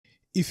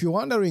If you're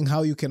wondering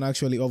how you can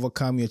actually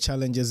overcome your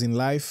challenges in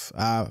life,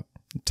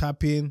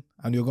 tap in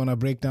and you're going to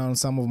break down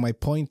some of my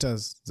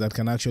pointers that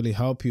can actually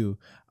help you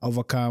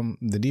overcome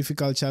the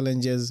difficult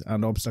challenges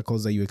and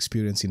obstacles that you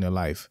experience in your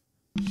life.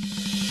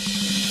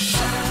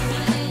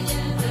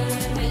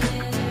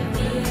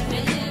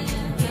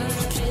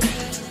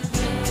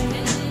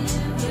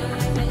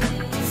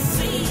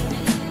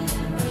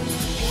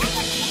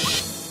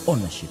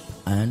 Ownership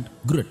and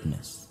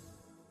Greatness.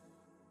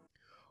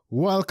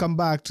 Welcome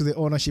back to the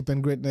Ownership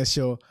and Greatness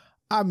Show.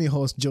 I'm your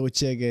host, Joe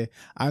Chege,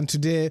 and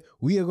today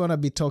we are going to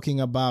be talking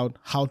about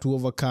how to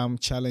overcome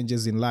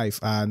challenges in life.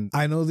 And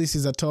I know this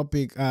is a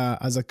topic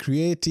as a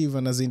creative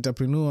and as an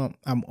entrepreneur,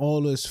 I'm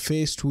always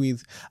faced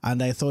with,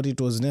 and I thought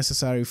it was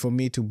necessary for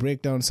me to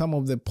break down some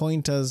of the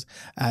pointers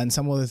and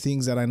some of the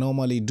things that I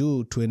normally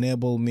do to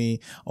enable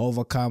me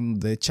overcome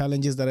the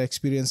challenges that I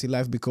experience in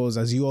life, because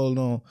as you all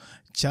know,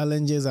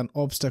 challenges and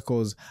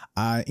obstacles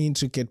are an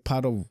intricate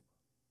part of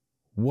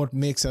what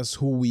makes us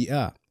who we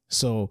are.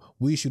 So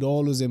we should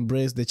always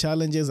embrace the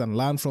challenges and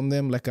learn from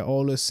them, like I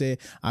always say,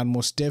 and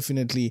most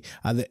definitely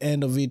at the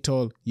end of it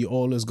all, you're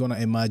always going to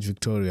emerge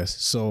victorious.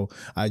 So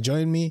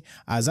join me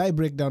as I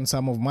break down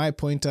some of my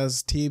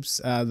pointers,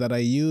 tips that I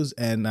use,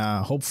 and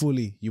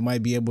hopefully you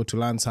might be able to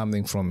learn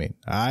something from it.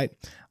 All right,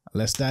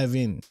 let's dive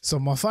in. So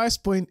my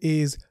first point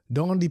is,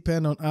 don't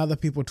depend on other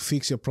people to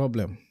fix your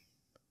problem.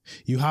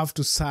 You have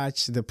to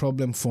search the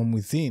problem from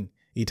within.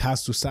 It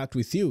has to start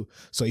with you.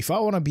 So if I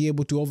want to be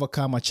able to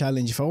overcome a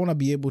challenge, if I want to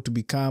be able to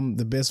become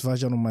the best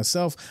version of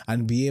myself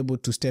and be able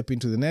to step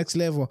into the next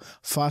level,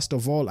 first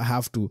of all, I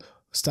have to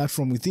start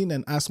from within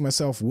and ask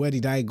myself, where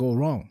did I go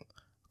wrong?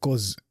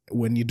 Because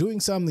when you're doing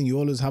something, you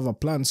always have a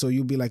plan. So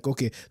you'll be like,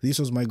 okay, this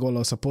was my goal. I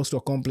was supposed to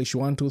accomplish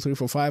 1, 2, 3,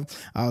 4,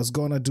 5. I was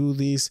going to do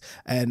this,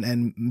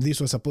 and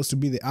this was supposed to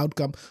be the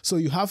outcome. So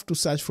you have to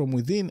search from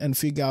within and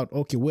figure out,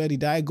 okay, where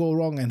did I go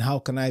wrong and how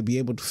can I be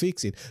able to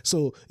fix it?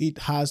 So it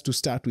has to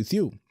start with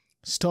you.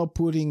 Stop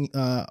putting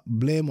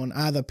blame on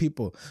other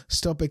people.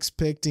 Stop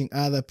expecting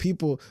other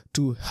people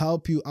to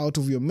help you out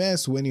of your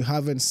mess when you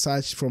haven't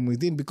searched from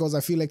within, because I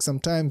feel like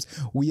sometimes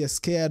we are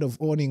scared of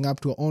owning up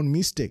to our own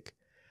mistake.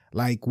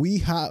 Like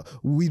we'd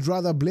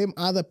rather blame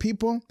other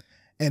people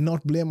and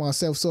not blame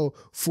ourselves. So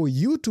for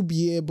you to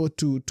be able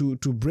to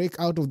break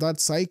out of that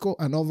cycle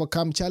and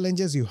overcome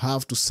challenges, you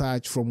have to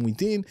search from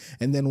within.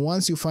 And then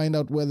once you find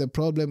out where the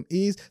problem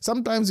is,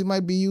 sometimes it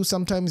might be you,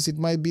 sometimes it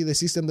might be the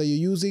system that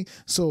you're using.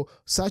 So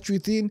search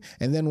within,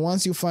 and then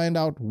once you find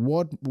out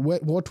what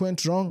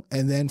went wrong,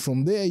 and then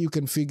from there you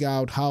can figure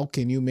out how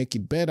can you make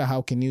it better,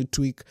 how can you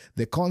tweak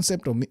the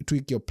concept or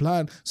tweak your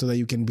plan so that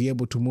you can be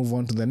able to move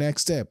on to the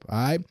next step. All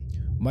right.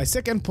 My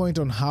second point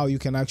on how you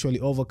can actually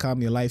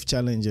overcome your life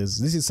challenges,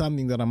 this is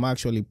something that I'm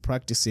actually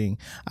practicing,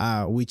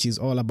 which is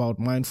all about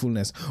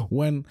mindfulness.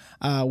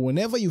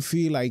 Whenever you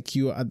feel like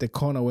you're at the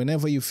corner,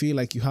 whenever you feel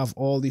like you have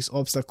all these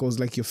obstacles,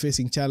 like you're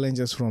facing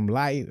challenges from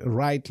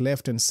right,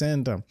 left, and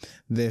center,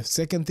 the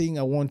second thing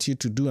I want you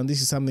to do, and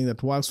this is something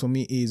that works for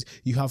me, is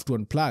you have to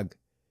unplug.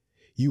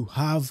 You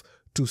have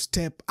to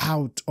step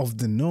out of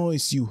the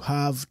noise. You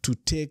have to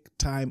take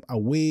time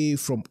away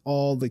from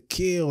all the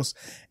chaos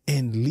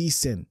and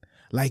listen.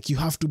 Like you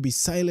have to be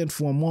silent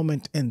for a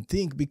moment and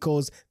think,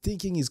 because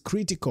thinking is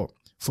critical.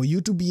 For you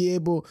to be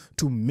able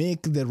to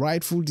make the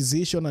rightful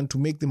decision and to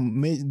make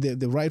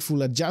the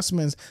rightful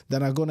adjustments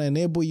that are going to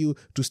enable you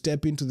to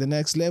step into the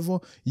next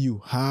level,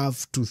 you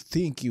have to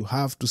think. You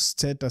have to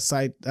set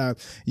aside.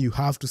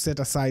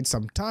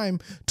 Some time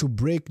to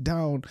break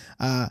down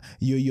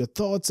your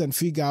thoughts and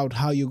figure out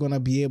how you're going to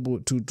be able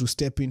to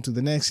step into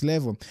the next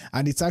level.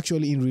 And it's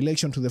actually in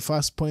relation to the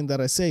first point that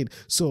I said.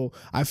 So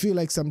I feel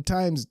like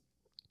sometimes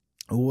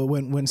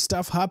when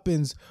stuff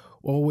happens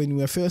or when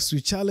we're faced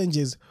with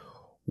challenges,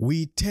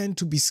 we tend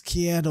to be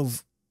scared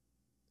of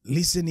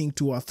listening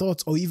to our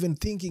thoughts, or even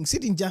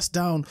sitting just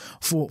down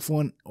for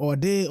a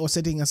day, or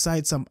setting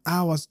aside some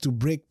hours to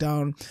break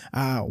down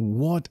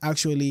what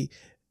actually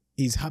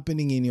is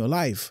happening in your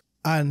life.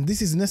 And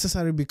this is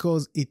necessary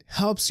because it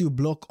helps you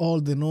block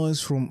all the noise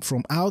from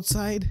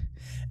outside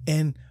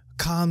and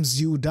calms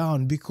you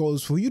down.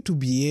 Because for you to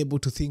be able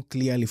to think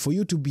clearly, for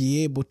you to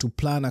be able to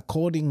plan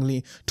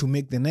accordingly to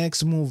make the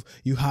next move,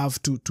 you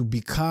have to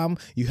be calm,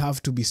 you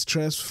have to be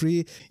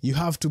stress-free, you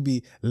have to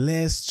be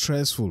less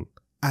stressful.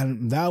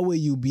 And that way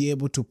you'll be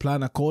able to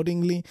plan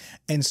accordingly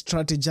and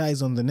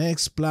strategize on the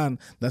next plan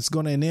that's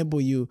going to enable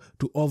you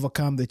to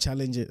overcome the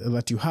challenges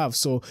that you have.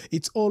 So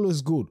it's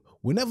always good.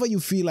 Whenever you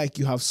feel like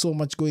you have so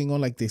much going on,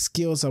 like there's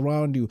chaos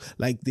around you,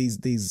 like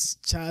these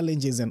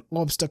challenges and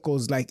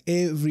obstacles, like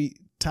every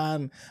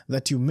turn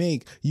that you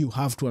make, you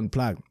have to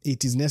unplug.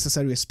 It is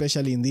necessary,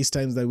 especially in these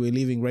times that we're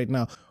living right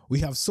now. We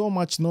have so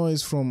much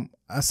noise from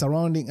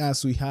surrounding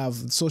us. We have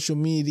social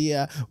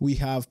media. We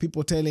have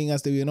people telling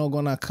us that we're not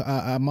going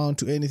to amount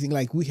to anything.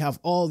 Like, we have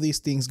all these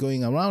things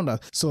going around us.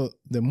 So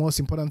the most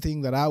important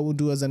thing that I would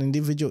do as an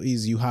individual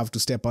is you have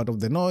to step out of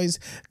the noise,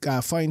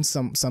 find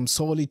some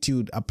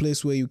solitude, a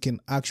place where you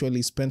can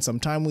actually spend some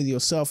time with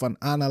yourself and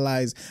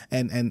analyze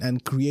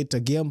and create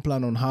a game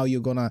plan on how you're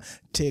going to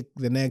take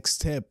the next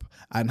step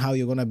and how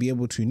you're going to be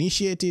able to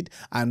initiate it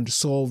and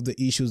solve the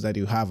issues that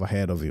you have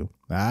ahead of you.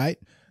 All right.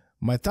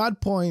 My third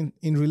point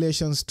in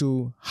relations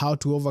to how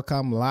to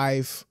overcome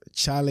life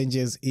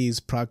challenges is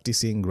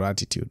practicing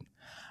gratitude.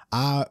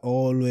 I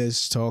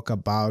always talk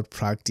about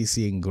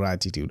practicing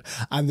gratitude.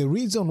 And the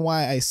reason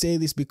why I say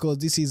this, because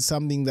this is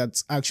something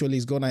that's actually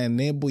is going to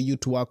enable you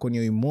to work on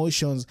your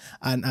emotions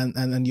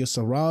and your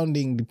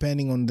surrounding,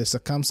 depending on the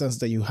circumstance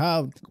that you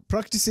have.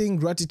 Practicing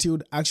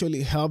gratitude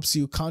actually helps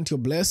you count your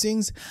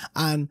blessings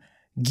and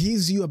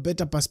gives you a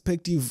better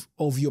perspective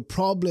of your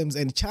problems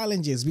and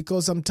challenges,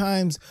 because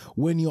sometimes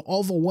when you're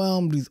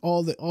overwhelmed with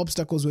all the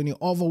obstacles, when you're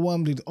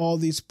overwhelmed with all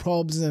these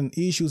problems and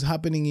issues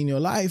happening in your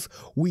life,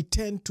 we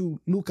tend to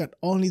look at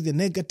only the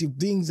negative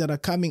things that are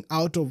coming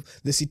out of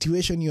the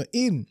situation you're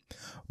in.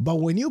 But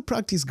when you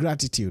practice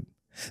gratitude,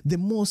 the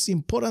most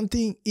important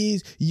thing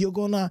is you're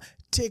gonna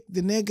take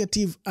the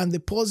negative and the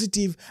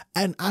positive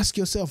and ask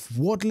yourself,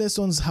 what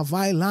lessons have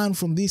I learned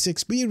from this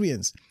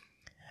experience?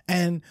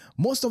 And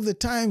most of the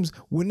times,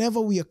 whenever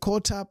we are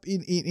caught up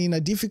in a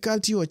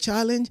difficulty or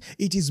challenge,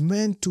 it is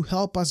meant to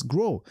help us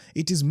grow.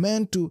 It is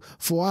meant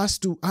for us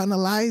to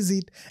analyze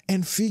it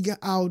and figure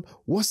out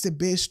what's the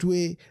best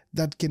way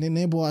that can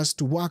enable us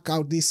to work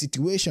out this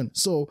situation.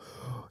 So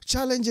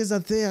challenges are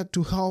there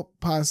to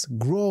help us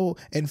grow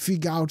and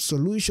figure out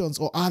solutions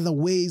or other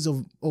ways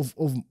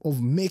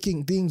of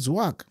making things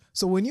work.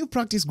 So when you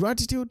practice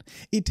gratitude,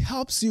 it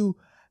helps you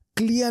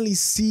clearly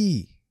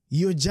see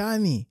your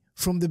journey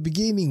from the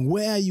beginning,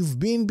 where you've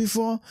been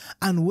before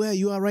and where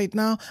you are right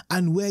now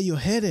and where you're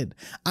headed.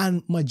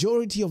 And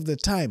majority of the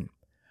time,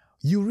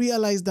 you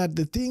realize that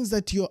the things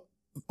that you're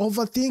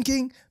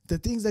overthinking, the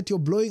things that you're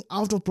blowing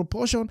out of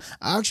proportion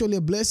are actually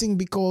a blessing,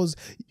 because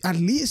at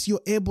least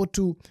you're able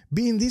to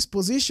be in this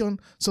position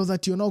so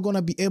that you're not going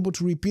to be able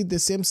to repeat the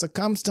same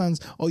circumstance,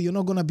 or you're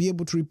not going to be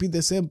able to repeat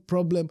the same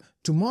problem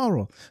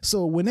tomorrow.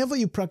 So whenever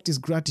you practice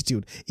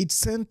gratitude, it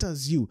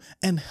centers you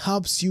and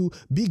helps you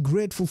be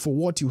grateful for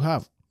what you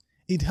have.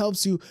 It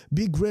helps you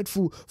be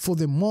grateful for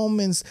the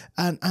moments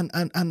and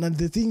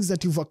the things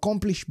that you've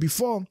accomplished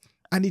before.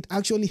 And it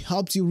actually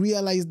helps you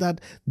realize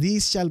that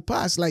this shall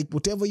pass. Like,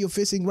 whatever you're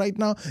facing right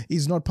now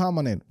is not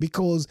permanent,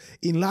 because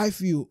in life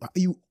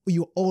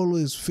you're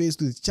always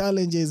faced with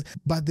challenges.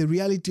 But the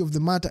reality of the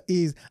matter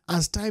is,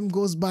 as time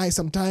goes by,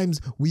 sometimes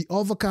we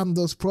overcome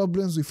those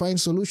problems, we find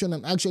solution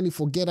and actually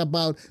forget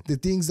about the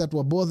things that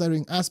were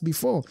bothering us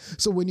before.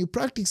 So when you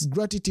practice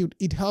gratitude,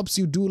 it helps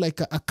you do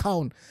like a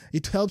count.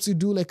 It helps you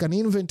do like an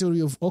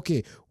inventory of,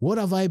 okay, what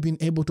have I been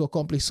able to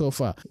accomplish so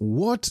far?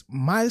 What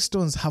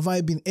milestones have I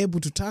been able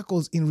to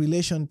tackle in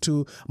relation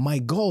to my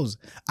goals?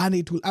 And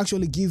it will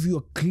actually give you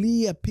a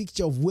clear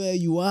picture of where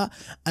you are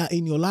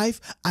in your life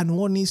and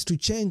what needs to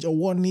change or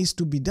what needs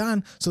to be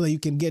done so that you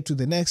can get to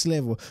the next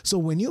level. So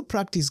when you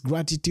practice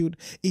gratitude,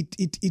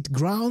 it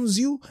grounds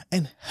you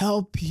and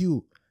help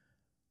you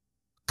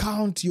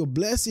count your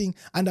blessing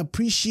and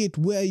appreciate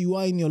where you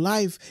are in your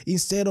life,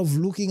 instead of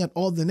looking at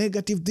all the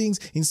negative things,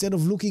 instead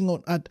of looking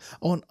at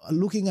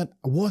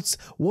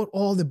what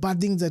all the bad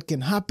things that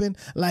can happen.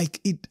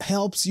 Like, it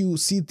helps you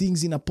see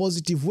things in a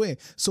positive way.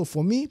 So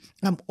for me,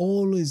 I'm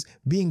always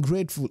being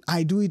grateful.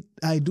 I do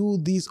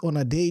this on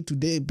a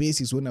day-to-day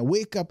basis. When I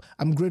wake up,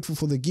 I'm grateful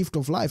for the gift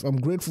of life. I'm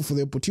grateful for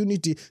the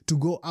opportunity to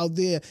go out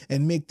there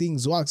and make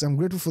things work. I'm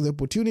grateful for the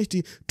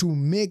opportunity to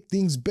make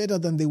things better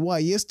than they were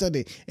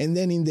yesterday. And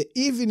then in the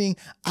evening,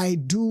 I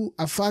do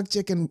a fact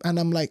check and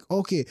I'm like,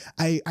 okay,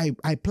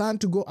 I plan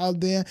to go out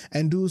there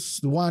and do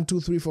 1,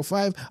 2, 3, 4,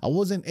 5. I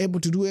wasn't able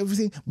to do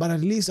everything, but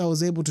at least I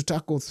was able to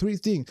tackle 3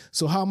 things.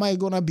 So how am I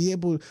going to be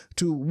able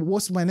to,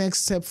 what's my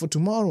next step for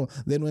tomorrow?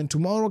 Then when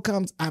tomorrow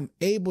comes, I'm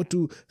able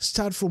to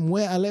start from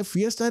where I left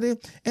yesterday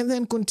and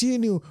then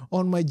continue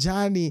on my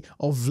journey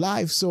of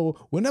life. So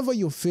whenever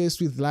you're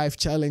faced with life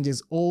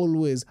challenges,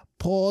 always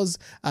pause,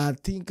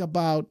 think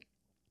about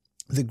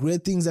the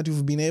great things that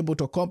you've been able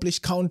to accomplish,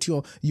 count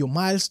your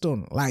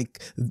milestone,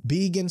 like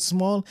big and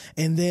small,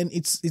 and then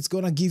it's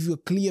going to give you a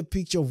clear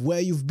picture of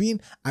where you've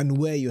been and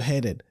where you're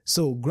headed.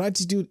 So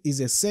gratitude is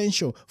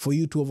essential for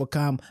you to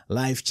overcome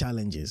life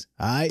challenges.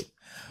 All right.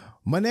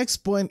 My next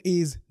point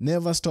is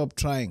never stop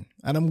trying.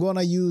 And I'm going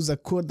to use a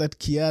quote that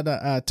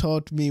Kiara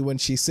taught me when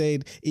she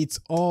said, it's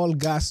all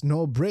gas,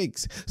 no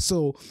brakes.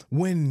 So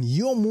when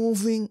you're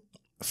moving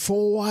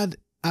forward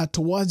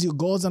towards your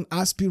goals and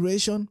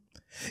aspiration,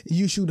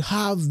 you should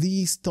have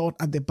this thought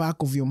at the back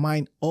of your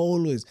mind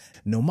always.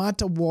 No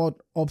matter what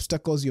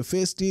obstacles you're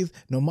faced with,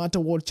 no matter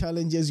what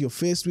challenges you're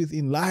faced with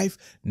in life,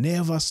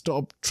 never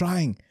stop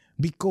trying.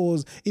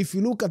 Because if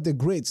you look at the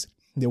greats,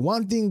 The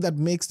one thing that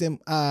makes them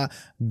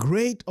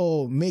great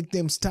or make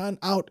them stand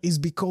out is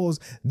because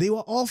they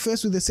were all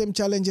faced with the same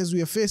challenges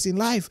we are faced in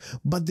life.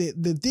 But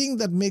the thing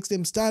that makes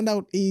them stand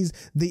out is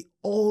they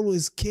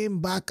always came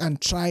back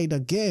and tried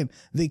again.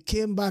 They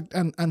came back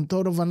and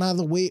thought of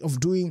another way of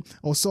doing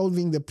or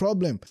solving the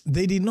problem.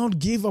 They did not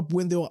give up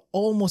when they were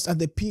almost at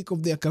the peak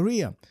of their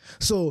career.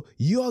 So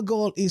your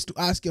goal is to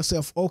ask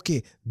yourself,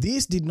 okay,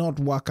 this did not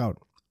work out.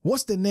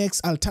 What's the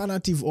next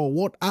alternative, or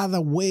what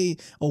other way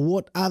or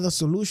what other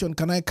solution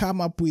can I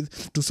come up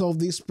with to solve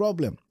this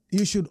problem?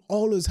 You should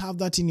always have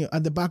that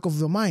at the back of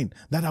your mind,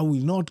 that I will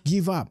not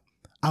give up.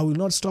 I will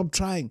not stop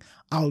trying.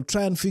 I'll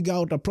try and figure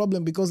out a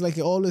problem, because like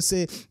I always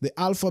say, the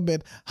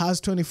alphabet has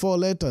 24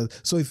 letters.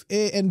 So if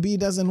A and B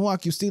doesn't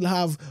work, you still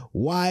have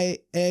Y,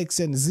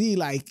 X, and Z.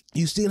 Like,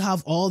 you still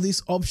have all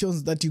these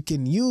options that you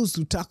can use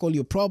to tackle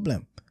your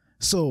problem.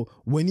 So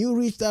when you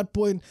reach that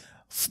point,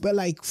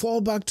 like, fall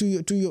back to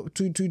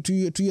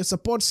your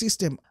support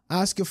system.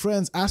 Ask your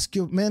friends, ask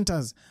your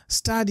mentors,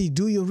 study,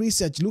 do your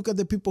research, look at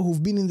the people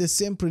who've been in the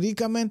same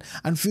predicament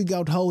and figure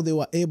out how they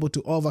were able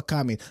to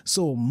overcome it.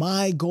 So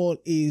my goal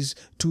is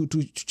to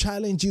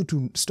challenge you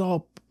to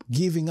stop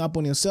giving up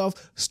on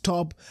yourself.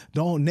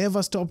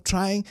 Never stop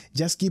trying.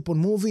 Just keep on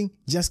moving,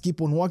 just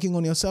keep on working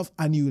on yourself,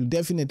 and you will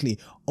definitely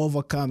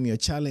overcome your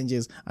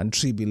challenges and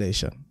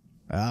tribulation.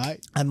 All right.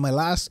 And my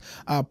last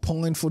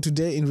point for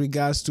today in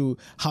regards to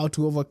how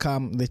to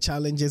overcome the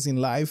challenges in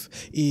life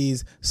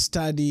is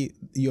study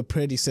your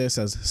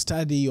predecessors,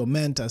 study your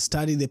mentors,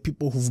 study the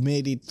people who've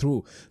made it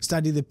through,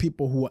 study the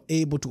people who are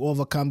able to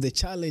overcome the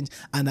challenge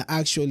and are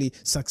actually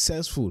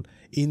successful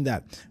in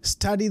that.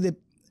 Study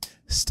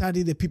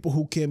the people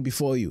who came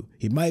before you.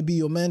 It might be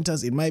your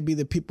mentors. It might be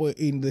the people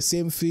in the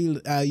same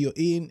field you're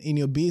in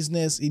your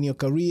business, in your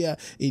career,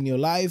 in your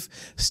life.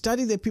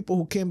 Study the people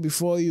who came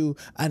before you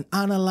and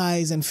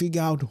analyze and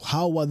figure out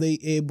how were they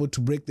able to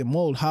break the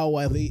mold? How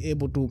are they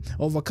able to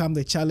overcome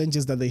the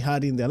challenges that they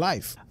had in their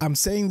life? I'm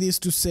saying this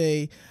to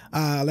say,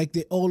 like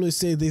they always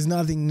say, there's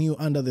nothing new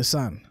under the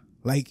sun.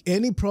 Like,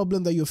 any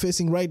problem that you're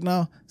facing right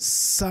now,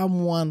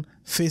 someone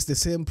faced the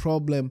same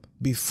problem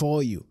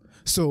before you.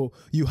 So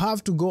you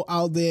have to go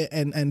out there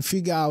and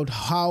figure out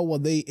how were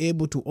they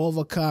able to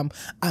overcome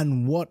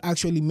and what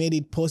actually made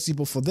it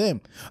possible for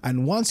them.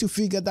 And once you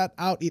figure that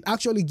out, it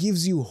actually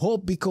gives you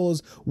hope,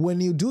 because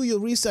when you do your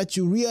research,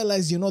 you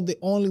realize you're not the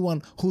only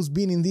one who's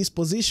been in this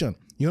position.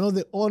 You're not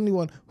the only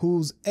one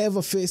who's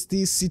ever faced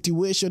this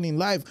situation in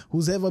life,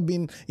 who's ever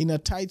been in a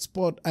tight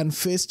spot and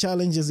faced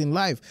challenges in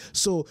life.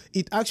 So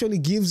it actually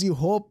gives you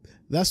hope.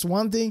 That's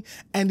one thing.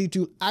 And it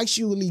will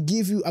actually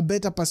give you a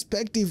better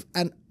perspective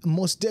and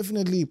most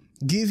definitely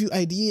give you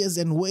ideas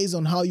and ways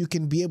on how you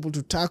can be able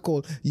to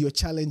tackle your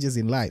challenges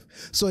in life.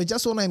 So I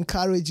just want to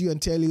encourage you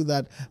and tell you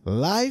that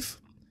life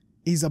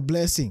is a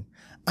blessing.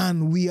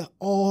 And we are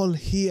all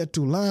here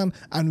to learn,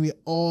 and we're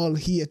all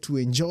here to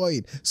enjoy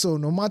it. So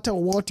no matter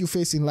what you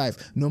face in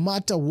life, no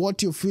matter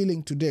what you're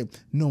feeling today,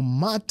 no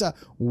matter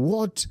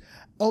what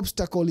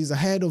obstacle is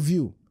ahead of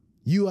you,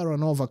 you are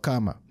an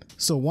overcomer.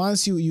 So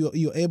once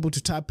you're able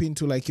to tap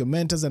into like your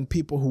mentors and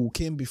people who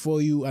came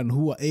before you and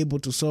who are able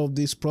to solve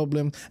this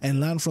problem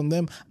and learn from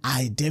them,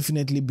 I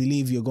definitely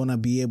believe you're going to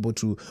be able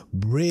to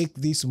break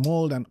this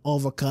mold and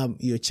overcome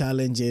your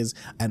challenges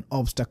and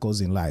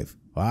obstacles in life.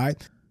 All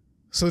right.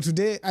 So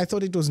today, I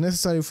thought it was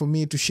necessary for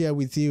me to share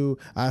with you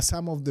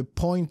some of the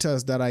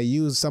pointers that I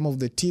use, some of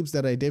the tips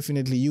that I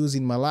definitely use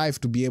in my life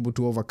to be able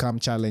to overcome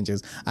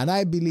challenges. And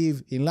I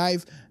believe in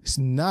life,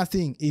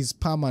 nothing is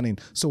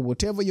permanent. So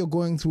whatever you're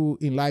going through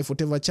in life,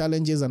 whatever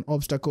challenges and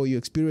obstacle you're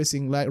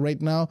experiencing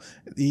right now,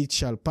 it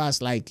shall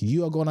pass. Like,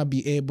 you are going to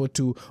be able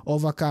to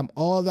overcome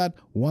all that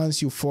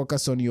once you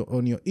focus on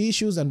your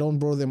issues and don't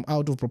blow them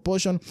out of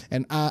proportion,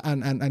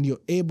 and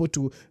you're able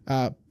to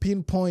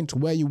pinpoint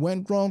where you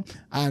went wrong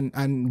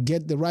and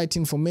get the right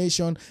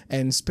information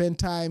and spend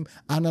time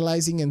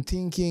analyzing and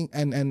thinking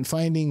and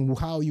finding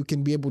how you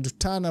can be able to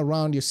turn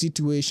around your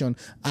situation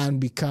and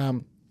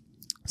become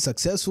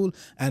successful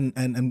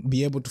and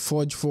be able to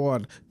forge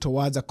forward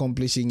towards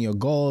accomplishing your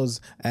goals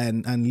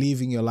and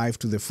living your life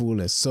to the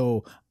fullest.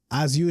 So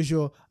as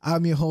usual,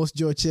 I'm your host,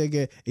 Joe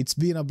Chege. It's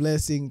been a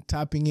blessing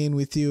tapping in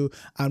with you,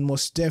 and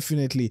most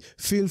definitely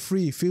feel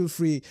free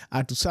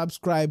to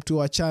subscribe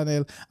to our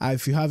channel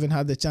if you haven't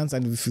had the chance.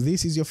 And if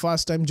this is your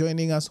first time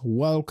joining us,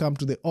 welcome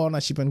to the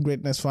Ownership and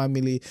Greatness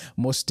family.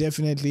 Most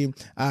definitely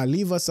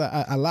leave us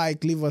a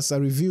like, leave us a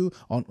review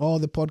on all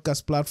the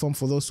podcast platforms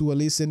for those who are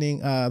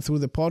listening through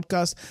the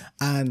podcast.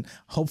 And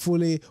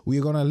hopefully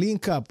we're going to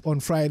link up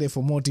on Friday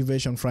for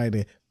Motivation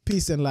Friday.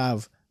 Peace and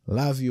love.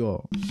 Love you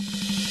all.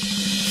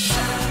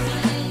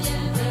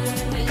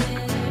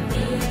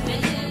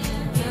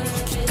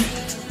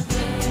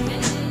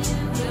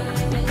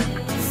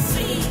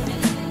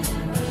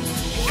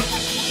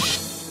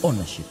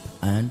 Ownership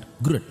and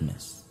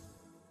Greatness.